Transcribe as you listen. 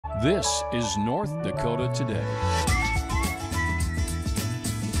This is North Dakota Today.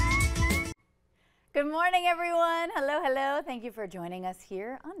 Good morning, everyone. Hello, hello. Thank you for joining us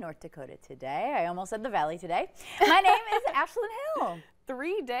here on North Dakota Today. I almost said the Valley today. My name is Ashlyn Hill.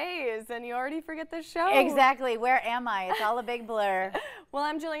 3 days and you already forget the show. Exactly. Where am I? It's all a big blur. Well,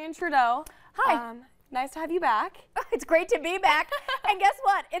 I'm Jillian Trudeau. Hi. Nice to have you back. It's great to be back. And guess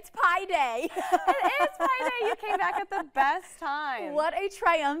what? It's Pie Day. It is Pie Day. You came back at the best time. What a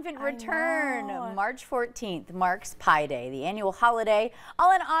triumphant return. know. March 14th marks Pi Day, the annual holiday,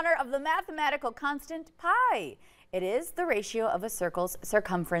 all in honor of the mathematical constant pi. It is the ratio of a circle's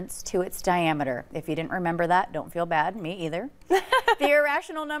circumference to its diameter. If you didn't remember that, don't feel bad, me either. The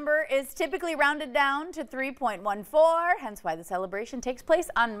irrational number is typically rounded down to 3.14, hence why the celebration takes place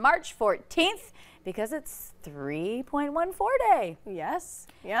on March 14th, because it's 3.14 day. Yes.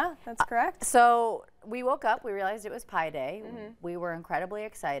 Yeah, that's correct. So we woke up, we realized it was Pi Day. We were incredibly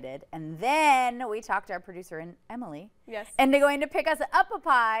excited. And then we talked our producer, Emily, Yes. into going to pick us up a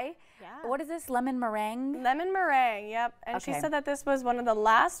pie. Yeah. What is this, lemon meringue? Lemon meringue, yep. And she Okay. said that this was one of the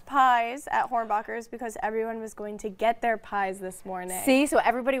last pies at Hornbacher's because everyone was going to get their pies this morning. See, so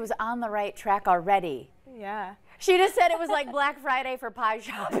everybody was on the right track already. Yeah. She just said it was like Black Friday for pie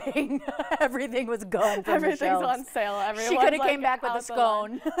shopping. Everything was gone from the Everything's shelves. on sale. Everyone's She could have like came back with a out the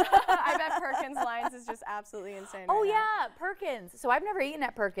line. scone. I bet Perkins Lines is just absolutely insane. Oh right now. yeah, Perkins. So I've never eaten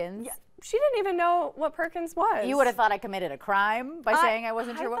at Perkins. Yeah. She didn't even know what Perkins was. You would have thought I committed a crime by saying I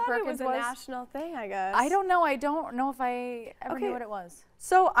wasn't sure what Perkins it was. A national thing, I guess. I don't know. I don't know if I ever knew Okay. what it was.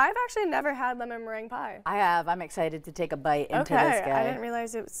 So I've actually never had lemon meringue pie. I have. I'm excited to take a bite into this guy. I didn't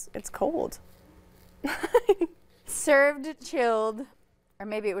realize it's cold. Served chilled, or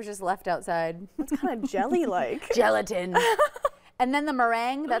maybe it was just left outside. It's kind of jelly-like. Gelatin. And then the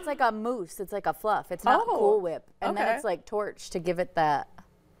meringue, that's like a mousse. It's like a fluff. It's not Oh, Cool Whip. And then okay. it's like torched to give it that.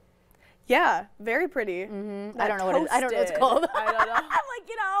 Yeah, very pretty. I don't know what it is. I don't know what it's Toasted. called. I don't know. I'm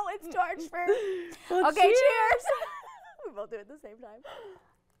like, it's torched for. Well, Okay, cheers. We both do it at the same time.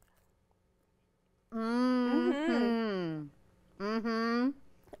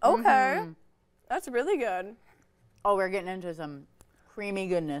 Okay. That's really good. Oh, we're getting into some creamy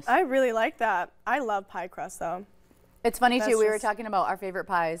goodness. I really like that. I love pie crust, though. It's funny, That's too. We were just- talking about our favorite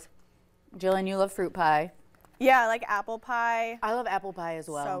pies. Jillian, you love fruit pie. Yeah, like apple pie. I love apple pie as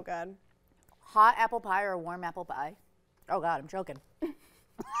well. So good. Hot apple pie or warm apple pie? Oh, God, I'm choking.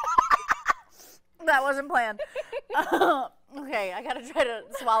 That wasn't planned. Okay, I got to try to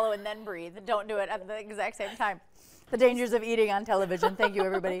swallow and then breathe. Don't do it at the exact same time. The dangers of eating on television. Thank you,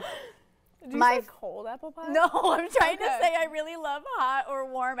 everybody. Did you say cold apple pie? No, I'm trying to Okay. say I really love hot or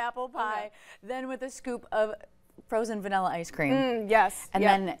warm apple pie, then with a scoop of frozen vanilla ice cream. Yes. And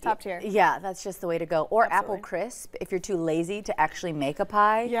yep, then top tier. Yeah, that's just the way to go. Or apple Absolutely. crisp if you're too lazy to actually make a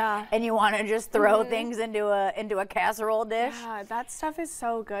pie. Yeah. And you want to just throw things into a casserole dish. Yeah, that stuff is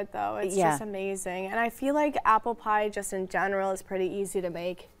so good, though. It's Yeah. just amazing. And I feel like apple pie, just in general, is pretty easy to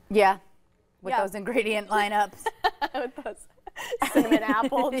make. Yeah. With Yeah. those ingredient lineups. With those cinnamon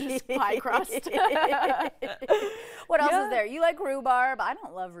apple, just pie crust. What else Yeah. is there? You like rhubarb? I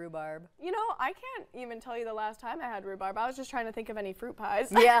don't love rhubarb. You know, I can't even tell you the last time I had rhubarb. I was just trying to think of any fruit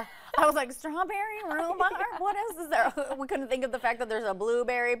pies. Yeah. I was like, strawberry, rhubarb? What else is there? We couldn't think of the fact that there's a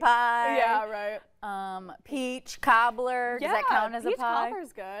blueberry pie. Yeah, right. Peach cobbler. Does that count as a peach pie?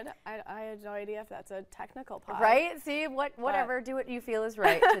 cobbler's good. I had no idea if that's a technical pie. Right? See, whatever. Do what you feel is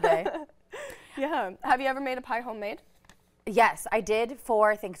right today. Yeah. Have you ever made a pie homemade? Yes, I did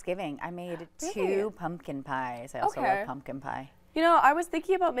for Thanksgiving. I made Really? 2 pumpkin pies. I also Okay. love pumpkin pie. You know, I was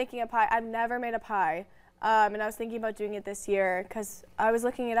thinking about making a pie. I've never made a pie. And I was thinking about doing it this year because I was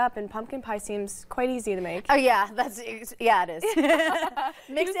looking it up and pumpkin pie seems quite easy to make. Oh yeah, yeah, it is.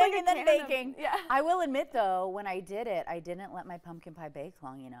 Mixing like a and then can of- baking. yeah. I will admit though, when I did it, I didn't let my pumpkin pie bake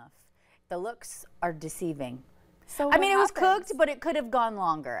long enough. The looks are deceiving. So I mean, it was happens? cooked, but it could have gone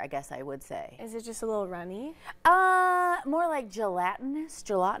longer, I guess I would say. Is it just a little runny? More like gelatinous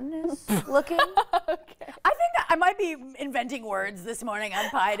looking. Okay. I think I might be inventing words this morning on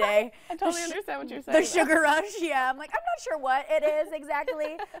Pie Day. I totally understand what you're saying. The sugar rush, yeah. I'm like, I'm not sure what it is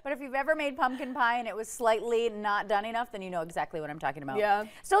exactly, but if you've ever made pumpkin pie and it was slightly not done enough, then you know exactly what I'm talking about. Yeah.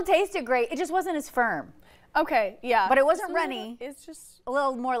 Still tasted great. It just wasn't as firm. Okay, yeah. But it wasn't So runny. It's just A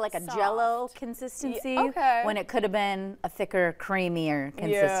little more like a Soft. Jell-O consistency, okay. when it could have been a thicker, creamier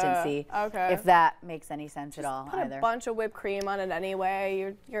consistency. okay. If that makes any sense at all, put either. a bunch of whipped cream on it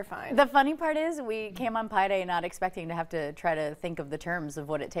anyway. You're fine. The funny part is we came on Pie Day not expecting to have to try to think of the terms of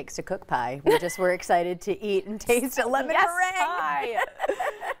what it takes to cook pie. We just were excited to eat and taste a lemon Yes, meringue.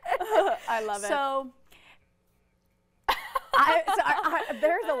 pie. I love it. So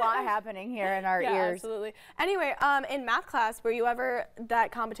There's a lot happening here in our Yeah, ears. absolutely. Anyway, in math class, were you ever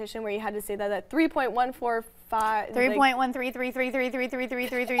that competition where you had to say that 3.145?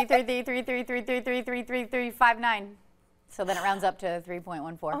 3.133333333333333333359. So then it rounds up to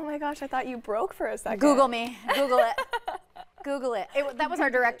 3.14. Oh my gosh, I thought you broke for a second. Google me. Google it. Google it. That was our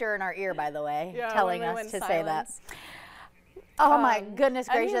director in our ear, by the way, telling us to say that. Oh my goodness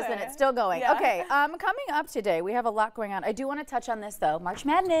gracious, and it's still going. Yeah. Okay, coming up today, we have a lot going on. I do want to touch on this though, March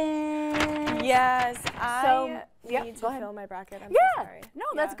Madness. Yes, I yeah, need go to ahead. fill my bracket. I'm Yeah, so sorry. no,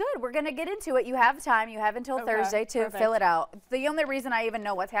 that's good. We're going to get into it. You have time. You have until Thursday to fill it out. The only reason I even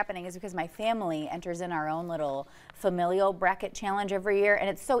know what's happening is because my family enters in our own little familial bracket challenge every year, and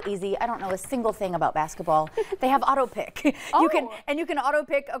it's so easy. I don't know a single thing about basketball. They have auto pick. You can auto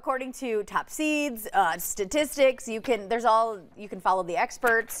pick according to top seeds, statistics. You can follow the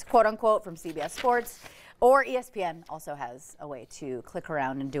experts, quote unquote, from CBS Sports. Or ESPN also has a way to click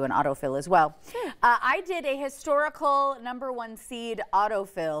around and do an autofill as well. I did a historical #1 seed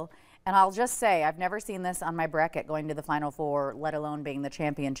autofill, and I'll just say I've never seen this on my bracket going to the Final Four, let alone being the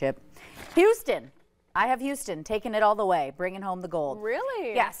championship. Houston. I have Houston taking it all the way, bringing home the gold.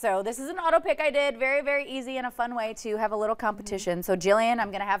 Really? Yeah, so this is an auto pick I did. Very, very easy and a fun way to have a little competition. So Jillian,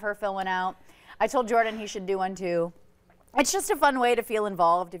 I'm going to have her fill one out. I told Jordan he should do one too. It's just a fun way to feel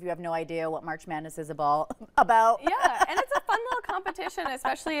involved if you have no idea what March Madness is about. Yeah, and it's a fun little competition,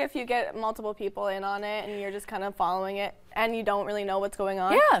 especially if you get multiple people in on it and you're just kind of following it and you don't really know what's going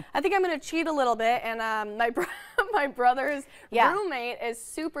on. Yeah. I think I'm going to cheat a little bit, and my brother's roommate is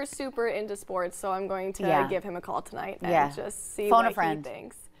super, super into sports, so I'm going to give him a call tonight and just see what he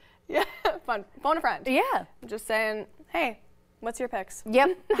thinks. Yeah, fun. Phone a friend. Yeah. I'm just saying, hey, what's your picks?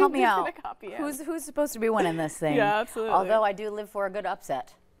 Yep, help me out. Copy it. Who's supposed to be winning this thing? Yeah, absolutely. Although I do live for a good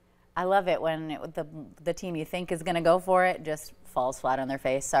upset. I love it when the team you think is going to go for it just falls flat on their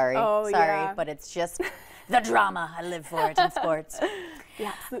face. Sorry, but it's just the drama. I live for it in sports. The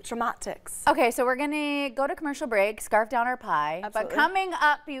absolute dramatics. Okay, so we're going to go to commercial break, scarf down our pie. Absolutely. But coming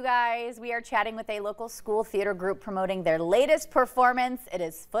up, you guys, we are chatting with a local school theater group promoting their latest performance. It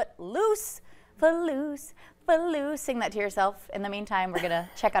is Footloose. Footloose. Footloose. Sing that to yourself. In the meantime, we're going to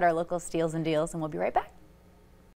check out our local steals and deals, and we'll be right back.